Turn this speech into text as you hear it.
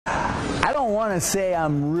I don't want to say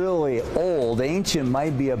I'm really old. Ancient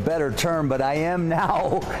might be a better term, but I am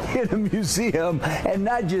now in a museum, and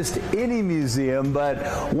not just any museum, but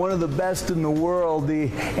one of the best in the world, the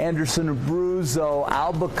Anderson Abruzzo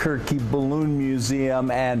Albuquerque Balloon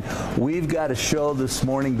Museum. And we've got a show this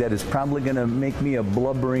morning that is probably going to make me a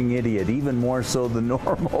blubbering idiot, even more so than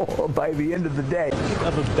normal by the end of the day.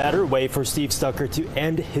 Of a better way for Steve Stucker to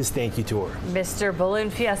end his thank you tour. Mr. Balloon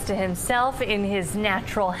Fiesta himself in his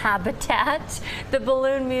natural habitat, the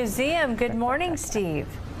Balloon Museum. Good morning, Steve.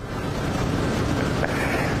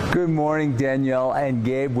 Good morning, Danielle and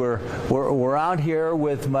Gabe. We're out here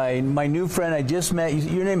with my new friend I just met.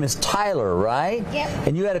 Your name is Tyler, right? Yep.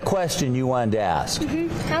 And you had a question you wanted to ask.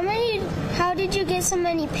 How did you get so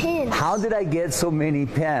many pins? How did I get so many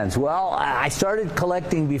pins? Well, I started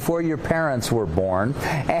collecting before your parents were born,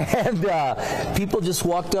 and people just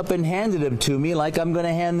walked up and handed them to me, like I'm going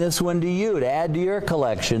to hand this one to you to add to your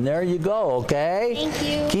collection. There you go, okay? Thank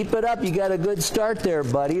you. Keep it up. You got a good start there,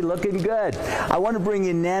 buddy. Looking good. I want to bring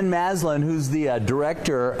in Nan Maslin, who's the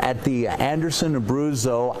director at the Anderson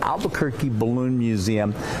Abruzzo Albuquerque Balloon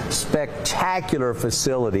Museum. Spectacular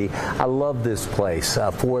facility. I love this place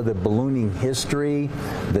for the ballooning history,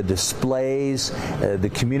 the displays, the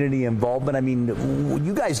community involvement. I mean,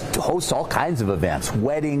 you guys host all kinds of events,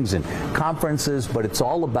 weddings and conferences, but it's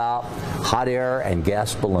all about hot air and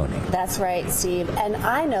gas ballooning. That's right, Steve. And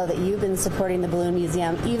I know that you've been supporting the Balloon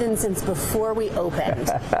Museum even since before we opened.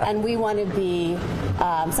 And we want to be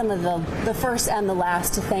some of the first and the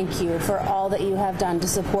last to thank you for all that you have done to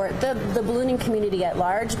support the ballooning community at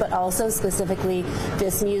large, but also specifically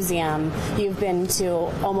this museum. You've been to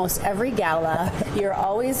almost every gala. You're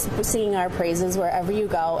always singing our praises wherever you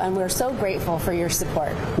go, and we're so grateful for your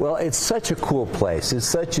support. Well, it's such a cool place. It's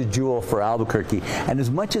such a jewel for Albuquerque. And as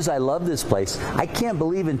much as I love this place, I can't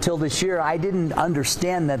believe until this year I didn't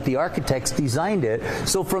understand that the architects designed it.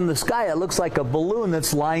 So from the sky, it looks like a balloon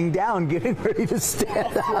that's lying down, getting ready to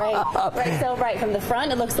stand up. Right. So from the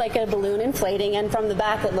front, it looks like a balloon inflating, and from the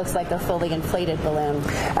back, it looks like a fully inflated balloon.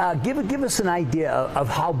 Give us an idea of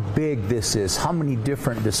how big this is, how many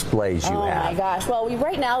different displays you have. Oh my gosh. Well,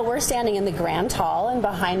 right now we're standing in the Grand Hall, and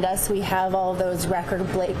behind us we have all those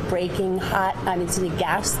record-breaking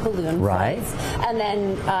gas balloon flights. And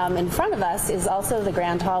then in front of us is also the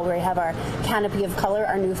Grand Hall, where we have our Canopy of Color,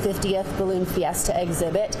 our new 50th Balloon Fiesta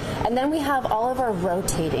exhibit. And then we have all of our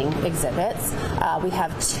rotating exhibits. We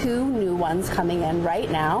have two new ones coming in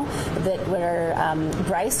right now that were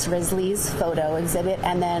Bryce Risley's photo exhibit,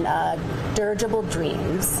 and then Dirigible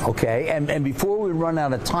Dreams. Okay, and before we run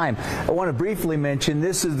out of time, I want to briefly mention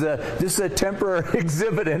this is a temporary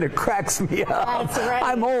exhibit, and it cracks me up. That's right.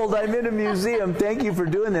 I'm old. I'm in a museum. Thank you for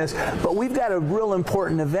doing this. But we've got a real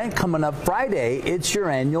important event coming up Friday. It's your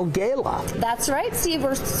annual gala. That's right, Steve.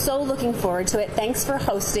 We're so looking forward to it. Thanks for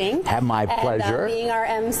hosting. My pleasure. And being our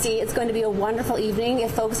MC. It's going to be a wonderful evening.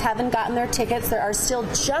 If folks haven't gotten their tickets, there are still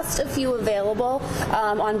just a few available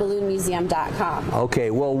on balloonmuseum.com.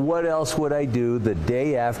 Okay, well, what else would I do the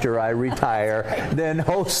day after I retire than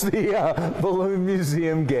host the Balloon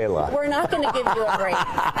Museum Gala? We're not going to give you a break.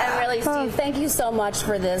 And really, Steve, thank you so much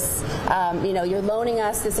for this. You're loaning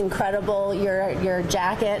us this incredible, your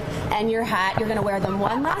jacket and your hat. You're going to wear them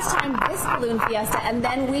one last time this Balloon Fiesta, and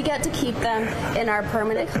then we get to keep them in our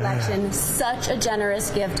permanent collection. Such a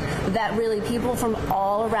generous gift that really people from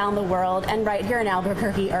all around the world and right here in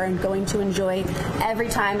Albuquerque are going to enjoy every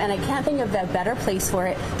time. And I can't think of a better place for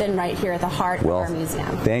it than right here at the heart of our museum.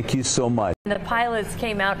 Thank you so much. The pilots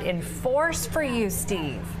came out in force for you,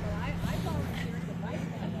 Steve.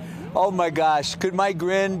 Oh my gosh, could my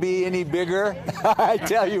grin be any bigger? I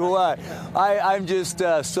tell you what, I'm just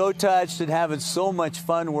so touched and having so much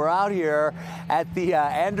fun. We're out here at the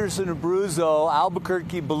Anderson Abruzzo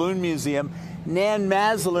Albuquerque Balloon Museum. Nan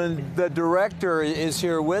Maslin, the director, is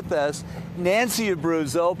here with us. Nancy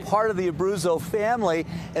Abruzzo, part of the Abruzzo family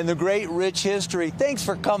and the great rich history. Thanks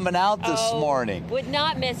for coming out this morning. Would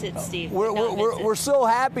not miss it, Steve. We're so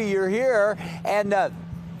happy you're here. And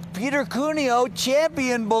Peter Cuneo,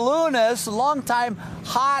 champion balloonist, longtime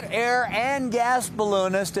hot air and gas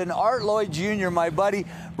balloonist, and Art Lloyd Jr., my buddy,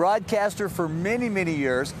 broadcaster for many, many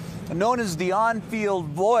years, known as the on-field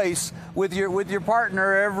voice with your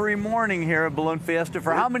partner every morning here at Balloon Fiesta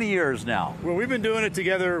for how many years now? Well, we've been doing it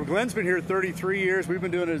together. Glenn's been here 33 years. We've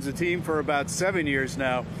been doing it as a team for about 7 years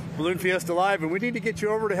now. Balloon Fiesta Live, and we need to get you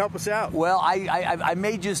over to help us out. Well, I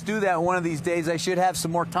may just do that one of these days. I should have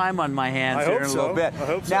some more time on my hands here in a little bit. I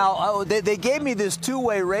hope so. Now, they gave me this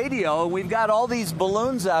two-way radio, and we've got all these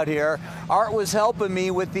balloons out here. Art was helping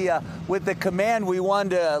me with the command. We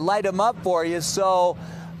wanted to light them up for you. So,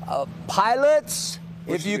 pilots,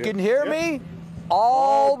 If you can hear me,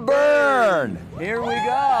 all burn. Here we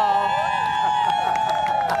go.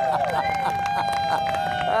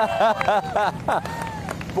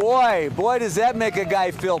 Boy, does that make a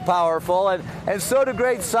guy feel powerful. And so do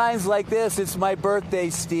great signs like this. It's my birthday,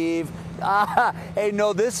 Steve. Hey,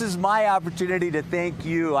 no, this is my opportunity to thank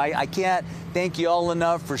you. I can't thank you all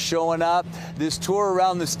enough for showing up. This tour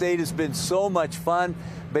around the state has been so much fun,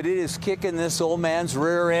 but it is kicking this old man's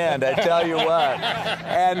rear end, I tell you what.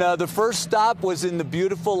 And the first stop was in the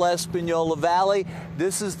beautiful Espanola Valley.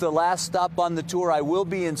 This is the last stop on the tour. I will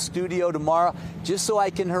be in studio tomorrow just so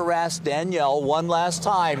I can harass Danielle one last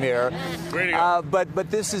time here.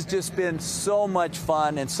 But this has just been so much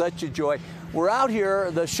fun and such a joy. We're out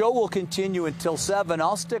here. The show will continue until 7.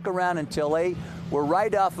 I'll stick around until 8. We're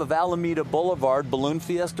right off of Alameda Boulevard, Balloon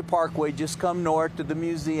Fiesta Parkway. Just come north to the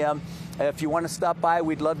museum. If you want to stop by,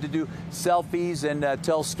 we'd love to do selfies and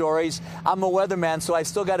tell stories. I'm a weatherman, so I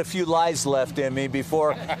still got a few lies left in me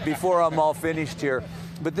before I'm all finished here.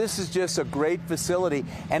 But this is just a great facility,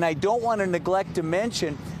 and I don't want to neglect to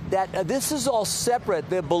mention that this is all separate.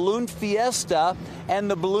 The Balloon Fiesta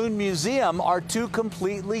and the Balloon Museum are two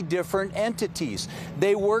completely different entities.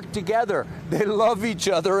 They work together. They love each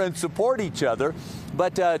other and support each other,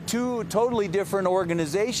 but two totally different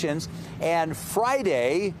organizations. And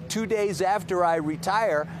Friday, 2 days after I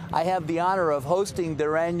retire, I have the honor of hosting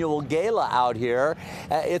their annual gala out here.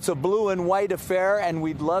 It's a blue and white affair, and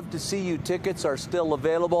we'd love to see you. Tickets are still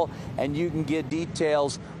available, and you can get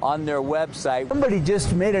details on their website. Somebody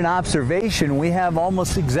just made an observation. We have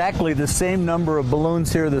almost exactly the same number of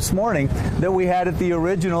balloons here this morning that we had at the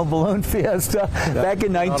original Balloon Fiesta back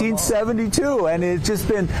in 1972, and it's just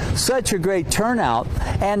been such a great turnout.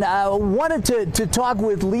 And I wanted to talk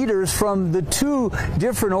with leaders from the two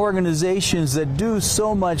different organizations that do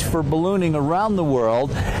so much for ballooning around the world,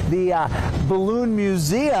 the Balloon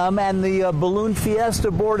Museum and the Balloon Fiesta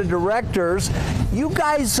Board of Directors. You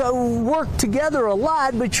guys work together a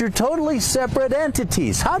lot, but you're totally separate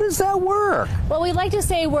entities. How does that work? Well, we like to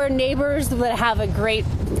say we're neighbors that have a great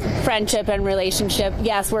friendship and relationship.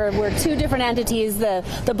 Yes, we're two different entities. The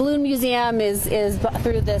Balloon Museum is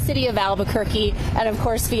through the city of Albuquerque, and of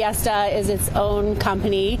course Fiesta is its own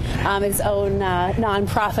company, its own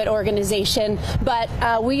nonprofit organization. But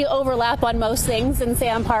we overlap on most things, and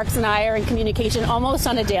Sam Parks and I are in communication almost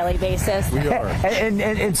on a daily basis. We are.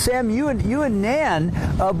 And Sam, you and Nan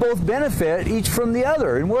both benefit each from the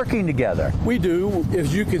other in working together. We do.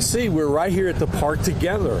 As you can see, we're right here at the park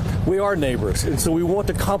together. We are neighbors, and so we want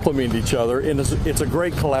to complement each other, and it's a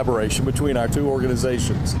great collaboration between our two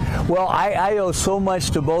organizations. Well, I owe so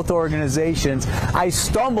much to both organizations. I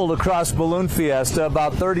stumbled across Balloon Fiesta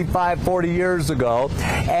about 35, 40 years ago,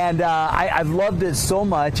 and I've loved it so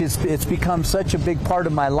much. It's become such a big part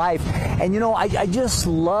of my life. And you know, I just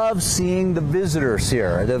love seeing the visitors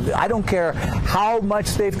here. I don't care how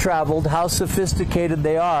much they've traveled, how sophisticated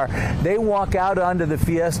they are. They walk out onto the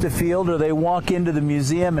Fiesta field or they walk into the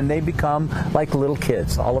museum and they become like little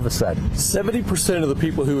kids all of a sudden. 70% of the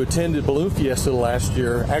people who attended Balloon Fiesta last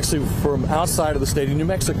year actually from outside of the state of New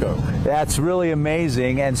Mexico. That's really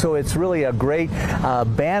amazing, and so it's really a great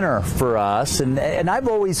banner for us. And I've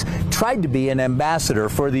always tried to be an ambassador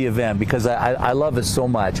for the event because I love it so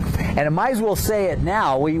much. And I might as well say it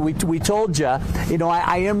now. We told you, you know,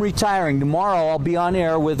 I am retiring. Tomorrow I'll be on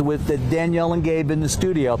air with Danielle and Gabe in the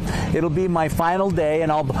studio. It'll be my final day,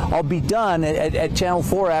 and I'll be done at Channel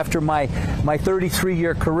 4 after my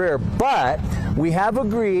 33-year career. But we have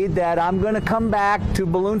agreed that I'm going to come back to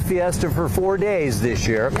Balloon Fiesta for 4 days this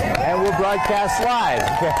year, and we'll broadcast live.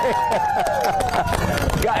 Okay?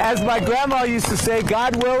 As my grandma used to say,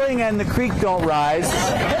 God willing and the creek don't rise,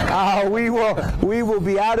 we will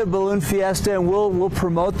be out at Balloon Fiesta, and we'll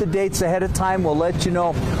promote the dates ahead of time. We'll let you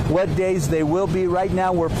know what days they will be. Right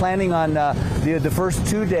now we're planning on the first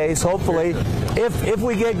 2 days, hopefully. If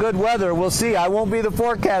we get good weather, we'll see. I won't be the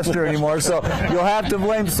forecaster anymore, so you'll have to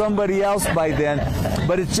blame somebody else by then.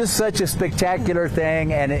 But it's just such a spectacular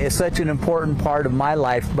thing, and it's such an important part of my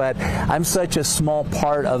life. But I'm such a small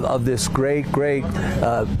part of this great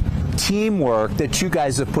teamwork that you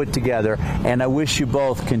guys have put together, and I wish you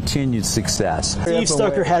both continued success. Steve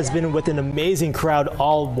Stucker has been with an amazing crowd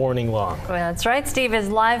all morning long. Well, that's right. Steve is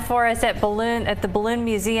live for us at the Balloon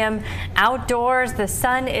Museum outdoors. The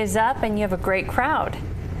sun is up, and you have a great crowd.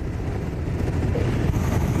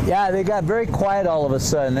 Yeah, they got very quiet all of a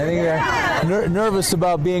sudden. I think they're nervous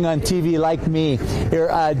about being on TV like me. Here,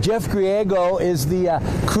 Jeff Griego is the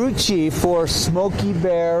crew chief for Smokey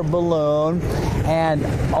Bear Balloon. And,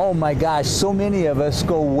 oh my gosh, so many of us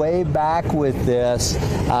go way back with this.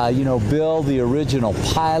 You know, Bill, the original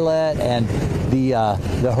pilot, and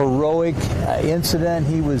the heroic incident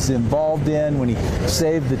he was involved in when he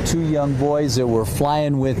saved the 2 young boys that were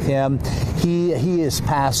flying with him. He has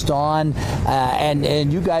passed on,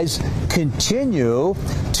 and you guys continue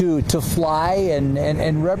to fly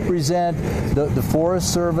and represent the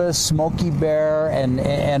Forest Service, Smokey Bear,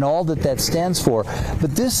 and all that stands for.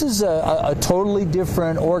 But this is a totally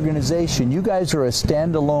different organization. You guys are a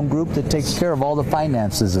standalone group that takes care of all the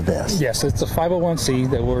finances of this. Yes, it's a 501c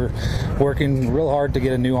that we're working real hard to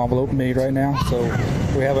get a new envelope made right now. So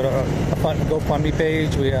we have a GoFundMe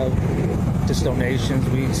page. We have just donations.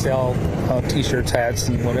 We sell t-shirts, hats,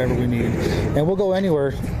 and whatever we need. And we'll go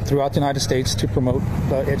anywhere throughout the United States to promote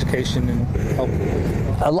education and help.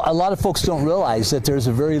 A lot of folks don't realize that there's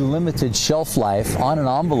a very limited shelf life on an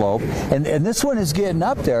envelope, and this one is getting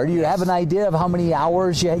up there. Do you have an idea of how many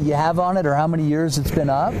hours you have on it, or how many years it's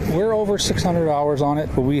been up? We're over 600 hours on it,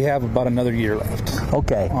 but we have about another year left.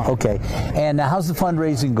 Okay. And how's the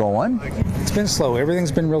fundraising going? It's been slow.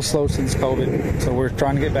 Everything's been real slow since COVID, so we're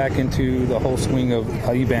trying to get back into the whole swing of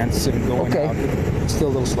events and going out. It's still a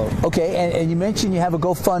little slow. Okay, and you mentioned you have a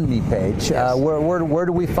GoFundMe page. Yes. Where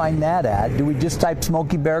do we find that at? Do we just type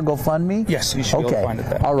Smokey Bear GoFundMe? Yes, you should be able to find it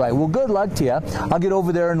there. All right. Well, good luck to you. I'll get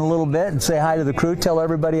over there in a little bit and say hi to the crew. Tell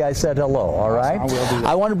everybody I said hello. All right. I will do that.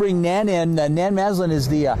 I want to bring Nan in. Nan Maslin is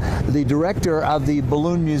the director of the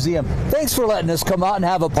Balloon Museum. Thanks for letting us come out and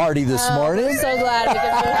have a party this morning. I'm so glad we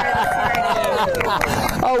could be here this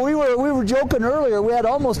morning. Oh, we were joking earlier. We had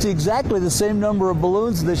almost exactly the same number of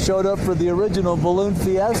balloons that showed up for the original Balloon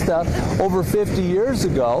Fiesta over 50 years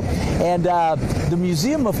ago. And the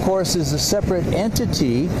museum, of course, is a separate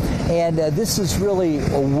entity, and this is really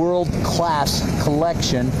a world-class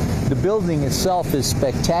collection. The building itself is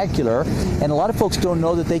spectacular, and a lot of folks don't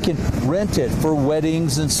know that they can rent it for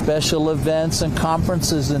weddings and special events and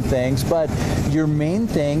conferences and things, but your main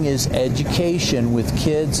thing is education with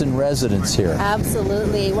kids and residents here.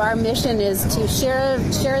 Absolutely. Our mission is to share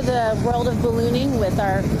the world of ballooning with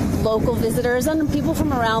our local visitors and people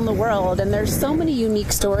from around the world, and there's so many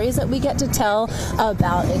unique stories that we get to tell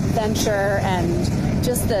about adventure and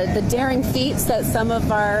just the daring feats that some of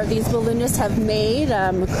these balloonists have made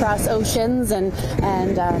across oceans and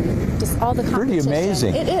just all the competition. Pretty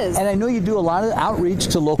amazing. It is. And I know you do a lot of outreach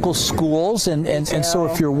to local schools, and so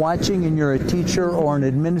if you're watching and you're a teacher or an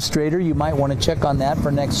administrator, you might want to check on that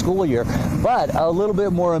for next school year. But a little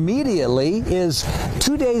bit more immediately is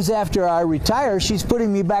 2 days after I retire, she's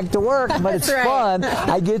putting me back to work, but it's fun.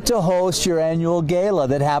 I get to host your annual gala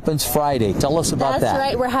that happens Friday. Tell us about that. That's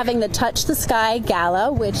right. We're having the Touch the Sky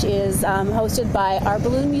Gala, which is hosted by our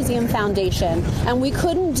Balloon Museum Foundation. And we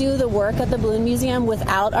couldn't do the work at the Balloon Museum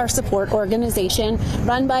without our support organization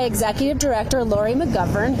run by Executive Director Lori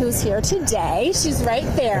McGovern, who's here today. She's right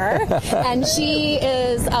there. And she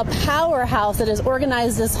is a powerhouse that has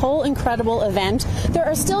organized this whole incredible event. There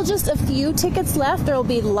are still just a few tickets left. There will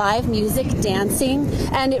be live music, dancing,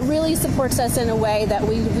 and it really supports us in a way that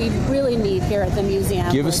we really need here at the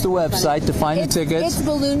museum. Give us the website to find the tickets. It's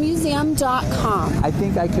balloonmuseum.com. I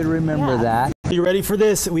think I could remember that. You ready for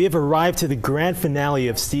this? We have arrived to the grand finale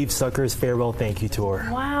of Steve Sucker's Farewell Thank You Tour.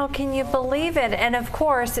 Wow, can you believe it? And of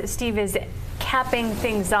course, Steve is capping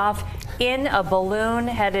things off in a balloon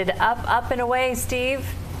headed up and away. Steve?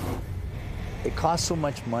 It costs so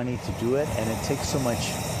much money to do it, and it takes so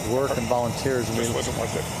much work and volunteers. Just wasn't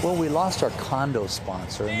worth it. Well, we lost our condo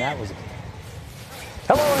sponsor, and that was...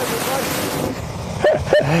 Hello, everybody.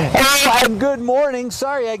 And good morning.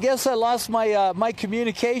 Sorry, I guess I lost my my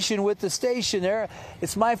communication with the station there.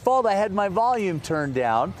 It's my fault. I had my volume turned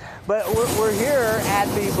down. But we're here at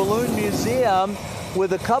the Balloon Museum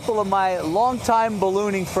with a couple of my longtime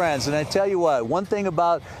ballooning friends. And I tell you what, one thing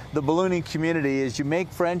about the ballooning community is you make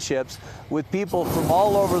friendships with people from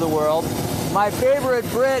all over the world. My favorite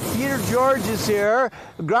Brit, Peter George, is here,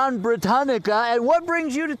 Gran Britannica. And what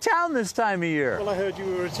brings you to town this time of year? Well, I heard you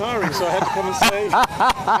were retiring, so I had to come and say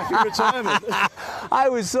happy retirement. I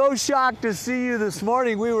was so shocked to see you this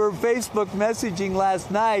morning. We were Facebook messaging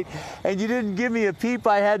last night, and you didn't give me a peep.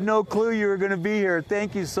 I had no clue you were going to be here.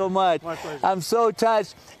 Thank you so much. My pleasure. I'm so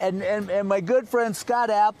touched. And my good friend Scott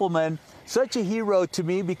Appleman, such a hero to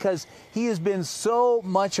me because he has been so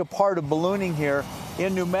much a part of ballooning here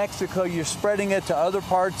in New Mexico. You're spreading it to other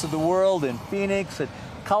parts of the world, in Phoenix and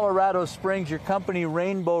Colorado Springs. Your company,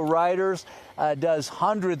 Rainbow Riders, does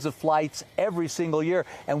hundreds of flights every single year.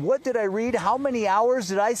 And what did I read? How many hours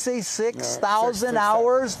did I say? 6,000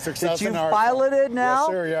 hours 6,000 that you've hours. piloted now?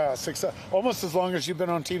 Yes, sir, yeah. Almost as long as you've been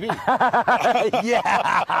on TV.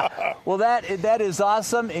 Yeah. Well, that is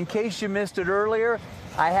awesome. In case you missed it earlier,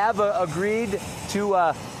 I have agreed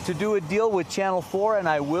to to do a deal with Channel 4, and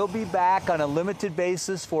I will be back on a limited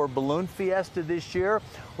basis for Balloon Fiesta this year.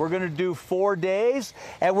 We're going to do 4 days,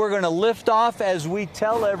 and we're going to lift off as we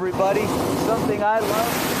tell everybody something I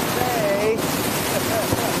love to say.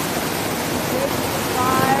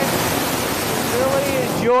 Really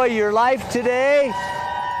enjoy your life today,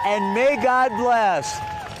 and may God bless.